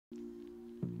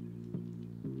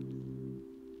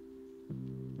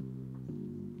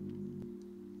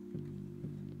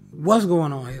What's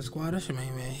going on here, squad? It's your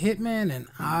main man Hitman, and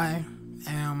I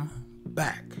am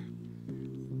back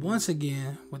once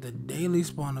again with the daily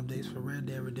spawn updates for Red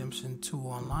Dead Redemption 2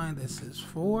 Online. This is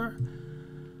for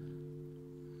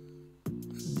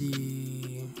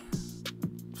the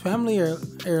family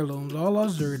heirlooms, all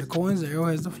lost jewelry, the coins, the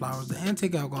arrowheads, the flowers, the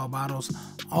antique alcohol bottles,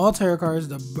 all tarot cards,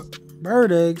 the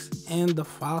bird eggs, and the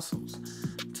fossils.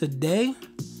 Today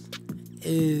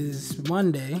is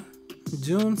Monday,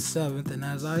 June 7th, and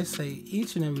as I say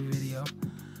each and every video,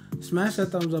 smash that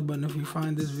thumbs up button if you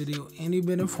find this video any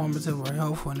bit informative or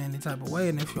helpful in any type of way.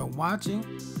 And if you're watching,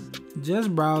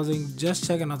 just browsing, just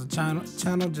checking out the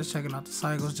channel, just checking out the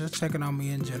cycles, just checking out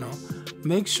me in general,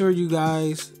 make sure you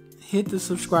guys hit the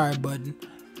subscribe button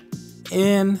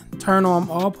and turn on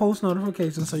all post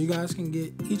notifications so you guys can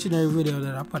get each and every video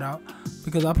that I put out,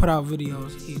 because I put out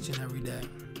videos each and every day.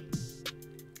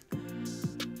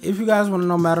 If you guys want to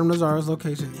know Madame Nazara's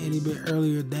location any bit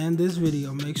earlier than this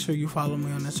video, make sure you follow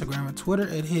me on Instagram and Twitter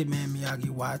at Hitman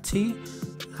Miyagii YT.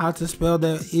 How to spell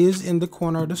that is in the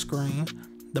corner of the screen,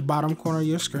 the bottom corner of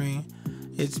your screen.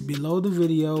 It's below the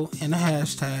video and the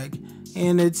hashtag,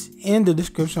 and it's in the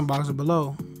description box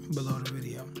below the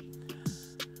video.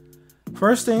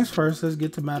 First things first, let's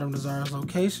get to Madame Nazara's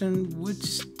location,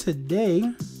 which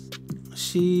today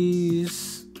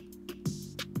she's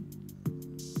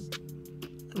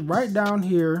right down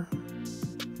here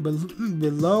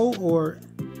below or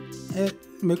at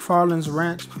McFarland's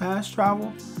Ranch Fast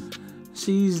Travel.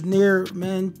 She's near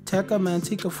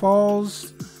Manteca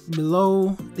Falls,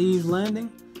 below Thieves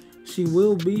Landing. She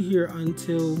will be here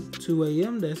until 2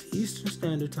 a.m. That's Eastern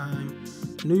Standard Time,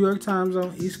 New York time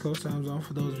zone, East Coast time zone,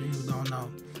 for those of you who don't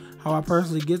know. How I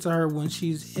personally get to her when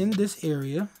she's in this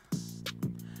area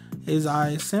is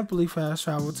I simply fast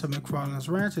travel to McFarland's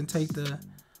Ranch and take the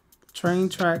train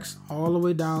tracks all the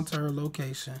way down to her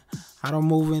location. I don't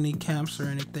move any camps or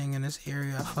anything in this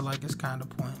area. I feel like it's kind of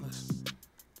pointless.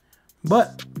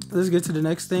 But let's get to the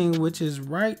next thing, which is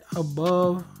right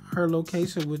above her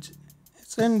location, which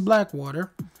it's in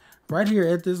Blackwater. Right here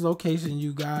at this location,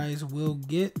 you guys will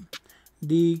get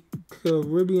the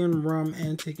Caribbean rum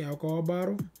antique alcohol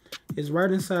bottle. It's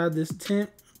right inside this tent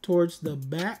towards the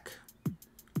back.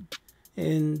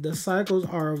 And the cycles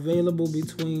are available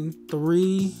between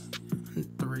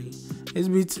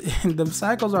the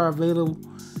cycles are available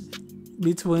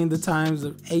between the times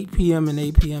of 8 p.m. and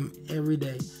 8 p.m. every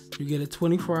day. You get a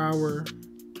 24-hour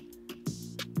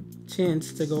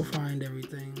chance to go find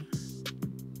everything.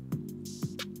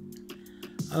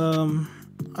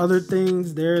 Other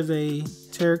things, there's a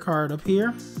tarot card up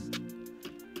here.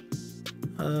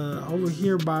 Over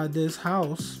here by this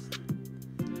house,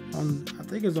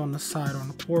 I think it's on the side, on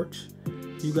the porch,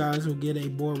 you guys will get a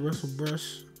boar whistle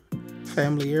brush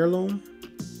family heirloom.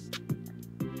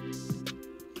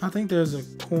 I think there's a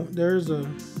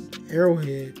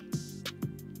arrowhead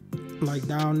like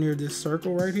down near this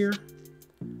circle right here.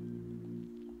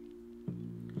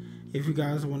 If you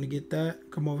guys want to get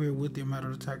that, come over here with your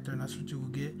metal detector, and that's what you will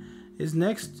get. Is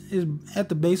at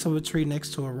the base of a tree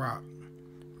next to a rock,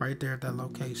 right there at that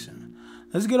location.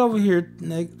 Let's get over here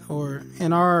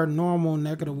in our normal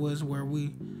neck of the woods where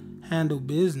we handle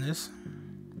business.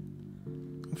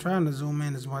 I'm trying to zoom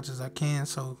in as much as I can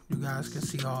so you guys can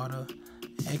see all the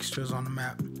extras on the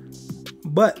map.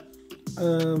 But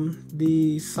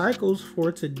the cycles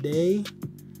for today,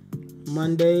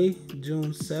 Monday,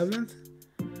 June 7th,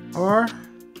 are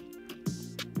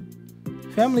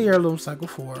Family Heirloom Cycle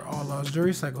 4, All Lost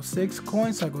Jewelry Cycle 6,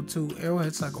 Coin Cycle 2,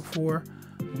 Arrowhead Cycle 4,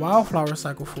 Wildflower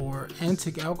Cycle 4,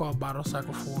 Antique Alcohol Bottle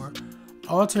Cycle 4,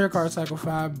 All Tarot Card Cycle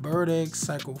 5, Bird Egg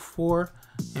Cycle 4,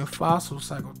 and Fossil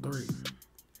Cycle 3.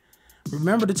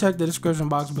 Remember to check the description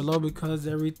box below because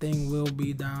everything will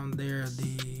be down there.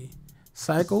 The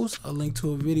cycles, a link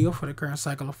to a video for the current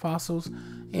cycle of fossils,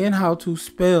 and how to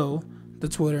spell the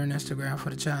Twitter and Instagram for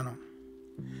the channel.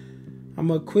 I'm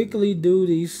going to quickly do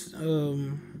these,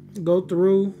 go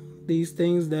through these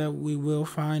things that we will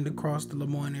find across the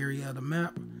Lemoyne area of the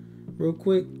map real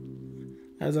quick.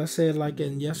 As I said, like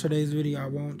in yesterday's video, I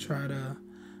won't try to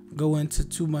go into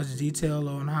too much detail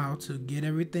on how to get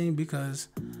everything because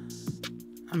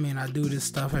I mean, I do this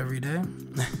stuff every day.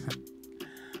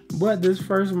 But this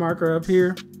first marker up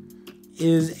here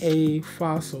is a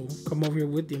fossil. Come over here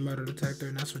with your metal detector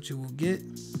and that's what you will get.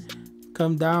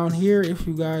 Come down here if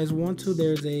you guys want to.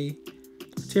 There's a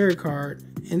tarot card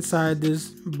inside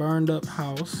this burned up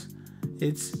house.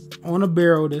 It's on a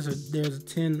barrel. There's a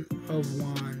 10 of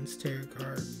Wands tarot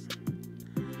card.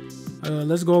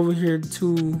 Let's go over here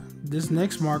to this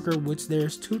next marker, which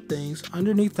there's two things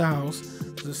underneath the house.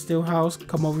 There's a still house.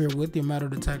 Come over here with your metal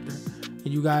detector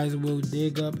and you guys will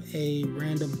dig up a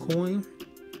random coin.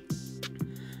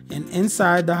 And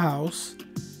inside the house,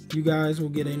 you guys will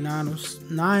get a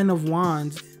nine of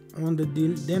wands on the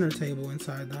dinner table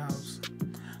inside the house.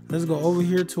 Let's go over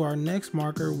here to our next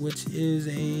marker, which is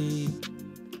a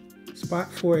spot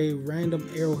for a random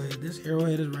arrowhead. This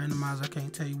arrowhead is randomized. I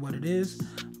can't tell you what it is,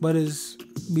 but it's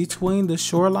between the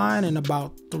shoreline and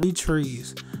about 3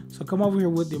 trees. So come over here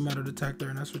with your metal detector,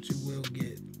 and that's what you will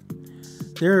get.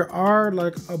 There are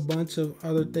like a bunch of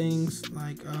other things,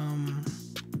 like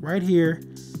right here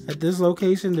at this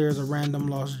location, there's a random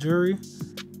lost jewelry.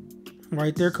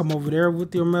 Right there, come over there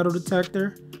with your metal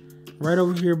detector. Right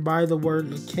over here by the word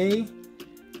 "Decay,"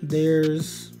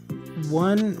 there's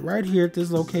one right here at this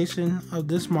location of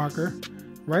this marker.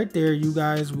 Right there, you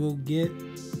guys will get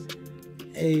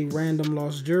a random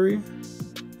lost jewelry.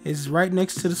 It's right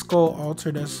next to the skull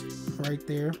altar that's right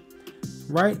there.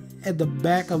 Right at the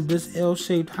back of this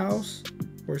L-shaped house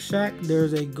or shack,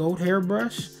 there's a goat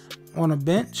hairbrush on a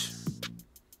bench.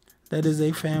 That is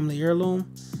a family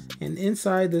heirloom. And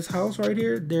inside this house right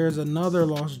here, there's another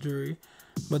lost jewelry.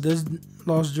 But this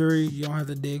lost jewelry, you don't have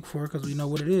to dig for it because we know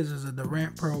what it is. It's a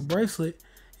Durant pearl bracelet,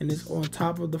 and it's on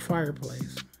top of the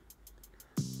fireplace.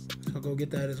 So go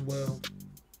get that as well.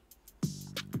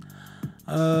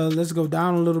 Let's go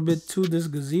down a little bit to this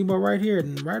gazebo right here.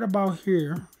 And right about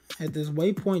here, at this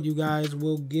waypoint, you guys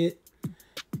will get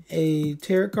a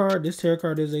tarot card. This tarot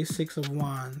card is a 6 of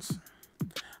wands.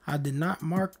 I did not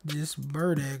mark this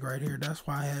bird egg right here. That's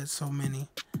why I had so many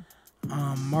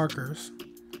markers.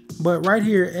 But right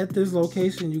here at this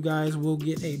location, you guys will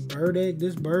get a bird egg.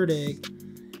 This bird egg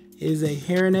is a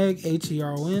heron egg,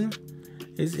 Heron.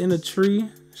 It's in a tree.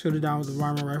 Shoot it down with a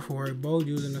rhyming rifle or a bow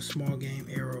using a small game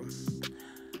arrow.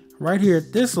 Right here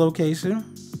at this location,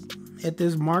 at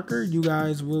this marker, you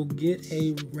guys will get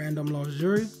a random lost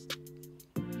jewelry.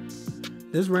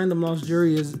 This random lost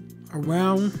jewelry is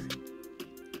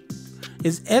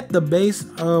at the base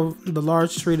of the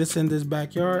large tree that's in this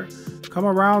backyard. Come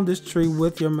around this tree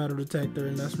with your metal detector,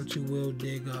 and that's what you will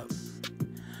dig up.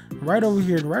 Right over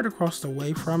here, right across the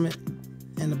way from it,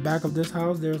 in the back of this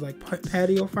house, there's like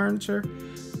patio furniture.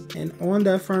 And on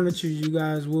that furniture, you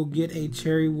guys will get a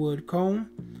cherry wood comb.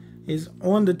 It's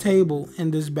on the table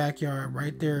in this backyard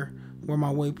right there where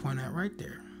my waypoint at right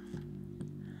there.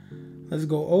 Let's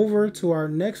go over to our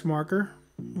next marker,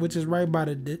 which is right by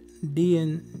the D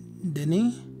and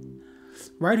Denny.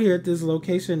 Right here at this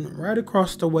location, right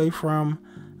across the way from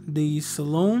the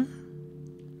saloon,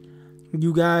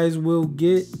 you guys will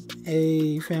get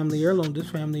a family heirloom. This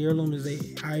family heirloom is a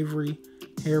ivory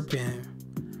hairpin.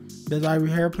 This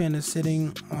ivory hairpin is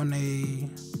sitting on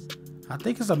I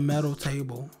think it's a metal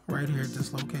table right here at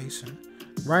this location,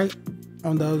 right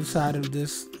on the other side of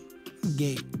this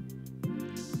gate.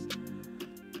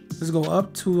 Let's go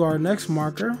up to our next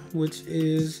marker, which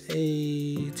is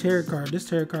a tarot card. This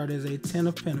tarot card is a 10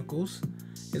 of Pentacles.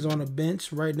 It's on a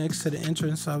bench right next to the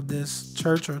entrance of this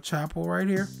church or chapel right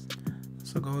here.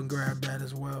 So go and grab that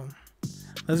as well.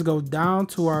 Let's go down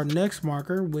to our next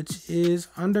marker, which is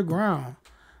underground.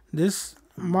 This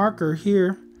marker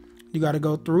here, you got to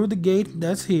go through the gate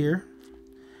that's here.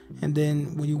 And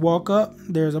then when you walk up,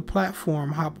 there's a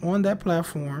platform. Hop on that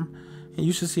platform, and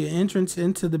you should see an entrance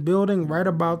into the building right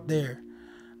about there.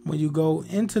 When you go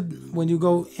into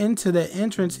the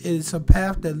entrance, it's a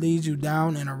path that leads you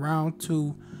down and around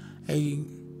to a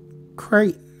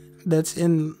crate that's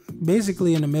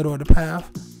basically in the middle of the path.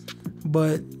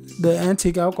 But the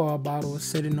antique alcohol bottle is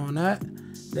sitting on that.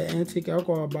 The antique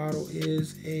alcohol bottle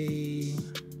is a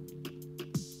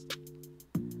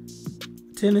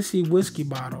Tennessee whiskey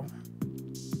bottle.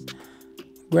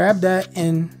 Grab that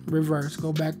and reverse.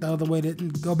 Go back the other way.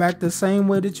 Go back the same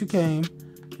way that you came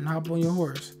and hop on your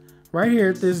horse. Right here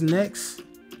at this next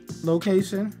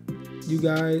location, you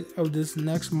guys, of this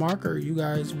next marker, you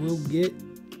guys will get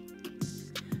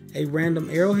a random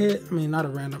arrowhead. I mean, not a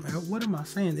random. What am I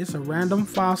saying? It's a random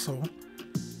fossil.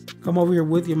 Come over here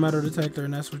with your metal detector,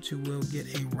 and that's what you will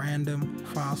get, a random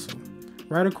fossil.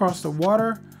 Right across the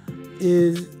water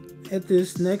is, at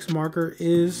this next marker,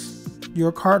 is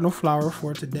your cardinal flower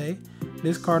for today.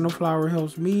 This cardinal flower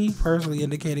helps me personally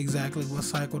indicate exactly what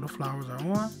cycle the flowers are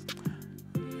on.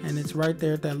 And it's right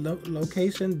there at that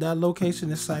location. That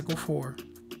location is cycle 4.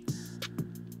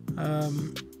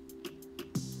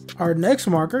 Our next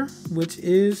marker, which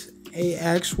is a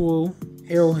actual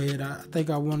arrowhead. I think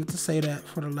I wanted to say that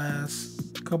for the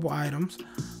last couple items.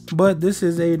 But this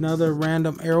is another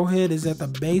random arrowhead. Is at the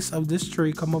base of this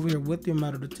tree. Come over here with your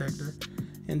metal detector,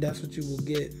 and that's what you will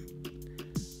get.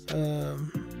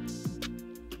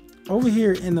 Over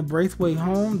here in the Braithwaite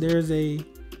home, there's a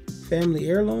family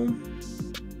heirloom.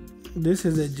 This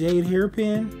is a jade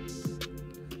hairpin.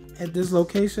 At this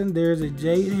location, there's a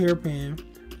jade hairpin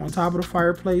on top of the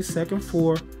fireplace, second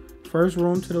floor, first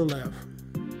room to the left.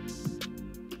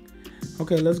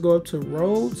 Okay, let's go up to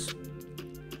roads,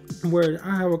 where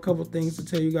I have a couple things to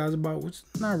tell you guys about, which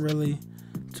is not really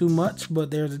too much,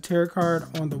 but there's a tarot card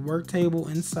on the work table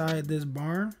inside this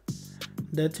barn.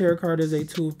 That tarot card is a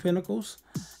Two of Pentacles.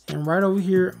 And right over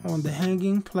here on the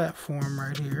hanging platform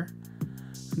right here,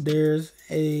 there's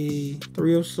a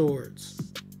Three of Swords.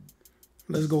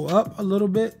 Let's go up a little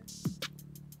bit.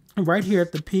 Right here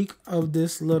at the peak of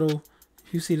this little,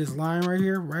 if you see this line right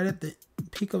here, right at the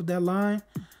peak of that line,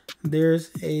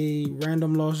 there's a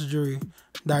random lost jewelry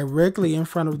directly in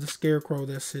front of the scarecrow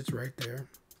that sits right there.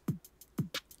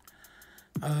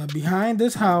 Behind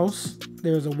this house,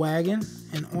 there's a wagon,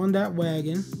 and on that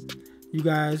wagon, you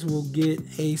guys will get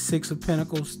a Six of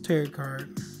Pentacles tarot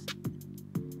card.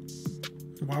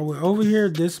 While we're over here,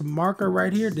 this marker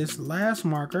right here, this last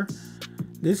marker,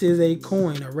 this is a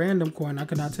coin, a random coin. I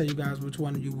cannot tell you guys which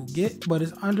one you will get, but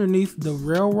it's underneath the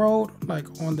railroad, like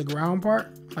on the ground part,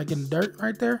 like in dirt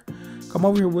right there. Come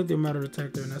over here with your metal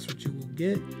detector, and that's what you will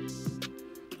get.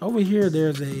 Over here,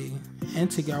 there's a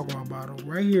antique alcohol bottle.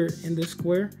 Right here in this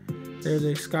square, there's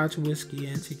a Scotch whiskey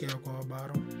antique alcohol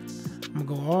bottle. I'm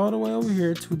gonna go all the way over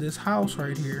here to this house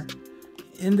right here.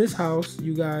 In this house,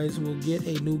 you guys will get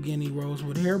a New Guinea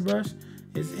rosewood hairbrush.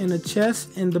 It's in a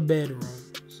chest in the bedroom.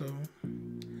 So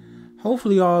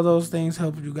hopefully all those things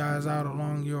help you guys out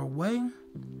along your way.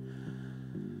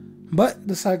 But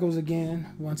the cycles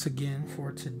again, once again,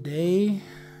 for today,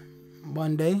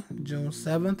 Monday, June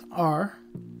 7th, are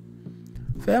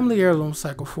Family Heirloom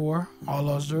Cycle 4, All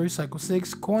Lost Jewelry Cycle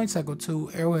 6, Coin Cycle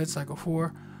 2, Arrowhead Cycle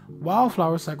 4,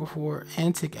 Wildflower Cycle 4,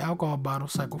 Antique Alcohol Bottle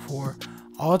Cycle 4,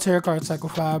 All Tarot Card Cycle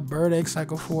 5, Bird Egg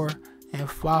Cycle 4, and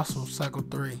Fossil Cycle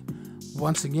 3.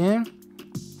 Once again,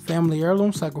 Family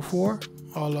Heirloom Cycle 4,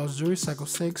 All Lost Jewelry Cycle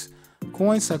 6,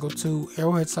 Coin Cycle 2,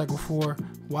 Arrowhead Cycle 4,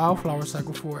 Wildflower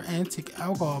Cycle 4, Antique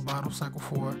Alcohol Bottle Cycle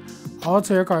 4, All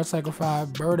Tarot Card Cycle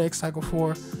 5, Bird Egg Cycle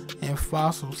 4, and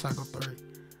Fossil Cycle 3.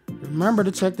 Remember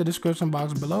to check the description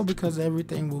box below because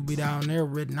everything will be down there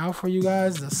written out for you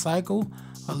guys. The cycle,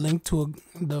 a link to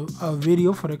a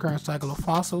video for the current cycle of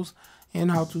fossils,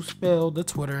 and how to spell the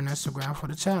Twitter and Instagram for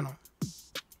the channel.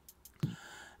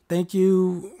 Thank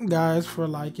you guys for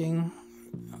liking,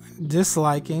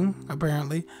 disliking,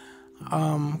 apparently,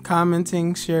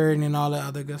 commenting, sharing, and all that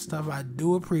other good stuff. I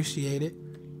do appreciate it.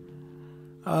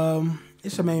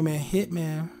 It's your main man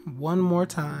Hitman one more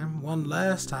time, one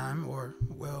last time, or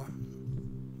well,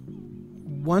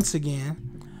 once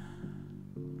again,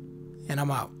 and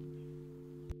I'm out.